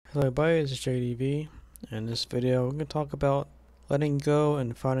Hello everybody, this is JDV. In this video, we're going to talk about letting go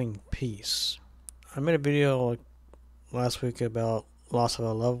and finding peace. I made a video last week about loss of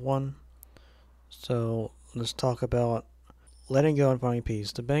a loved one. So let's talk about letting go and finding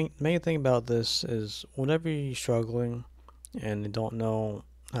peace. The main thing about this is whenever you're struggling and you don't know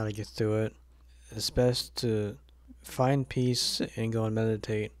how to get through it, it's best to find peace and go and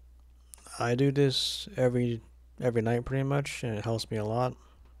meditate. I do this every night pretty much, and it helps me a lot.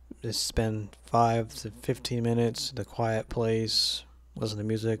 Just spend 5 to 15 minutes in a quiet place, listen to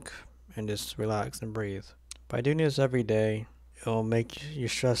music, and just relax and breathe. By doing this every day, it'll make your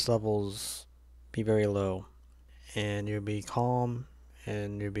stress levels be very low, and you'll be calm,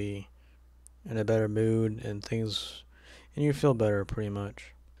 and you'll be in a better mood, and you feel better pretty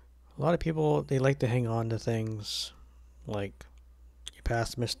much. A lot of people, they like to hang on to things like your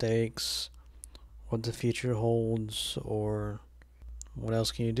past mistakes, what the future holds, or what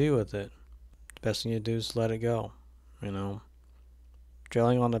else can you do with it? The best thing you do is let it go.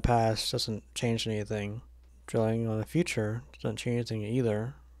 Dwelling on the past doesn't change anything. Dwelling on the future doesn't change anything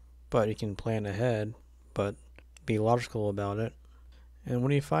either. But you can plan ahead, but be logical about it. And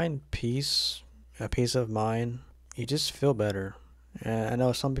when you find peace, a peace of mind, you just feel better. And I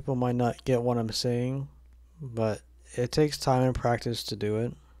know some people might not get what I'm saying, but it takes time and practice to do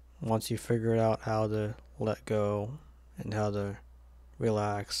it. Once you figure out how to let go and how to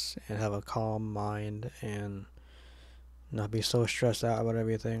relax and have a calm mind and not be so stressed out about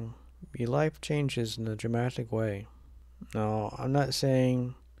everything, your life changes in a dramatic way. Now, I'm not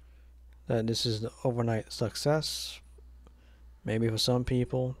saying that this is the overnight success. Maybe for some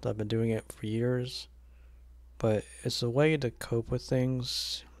people that have been doing it for years, but it's a way to cope with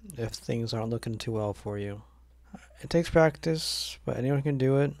things if things aren't looking too well for you. It takes practice, but anyone can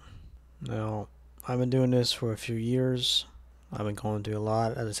do it. Now, I've been doing this for a few years. I've been going through a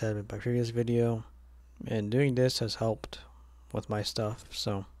lot, as I said in my previous video, and doing this has helped with my stuff.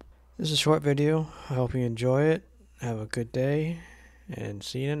 So this is a short video. I hope you enjoy it. Have a good day, and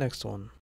see you in the next one.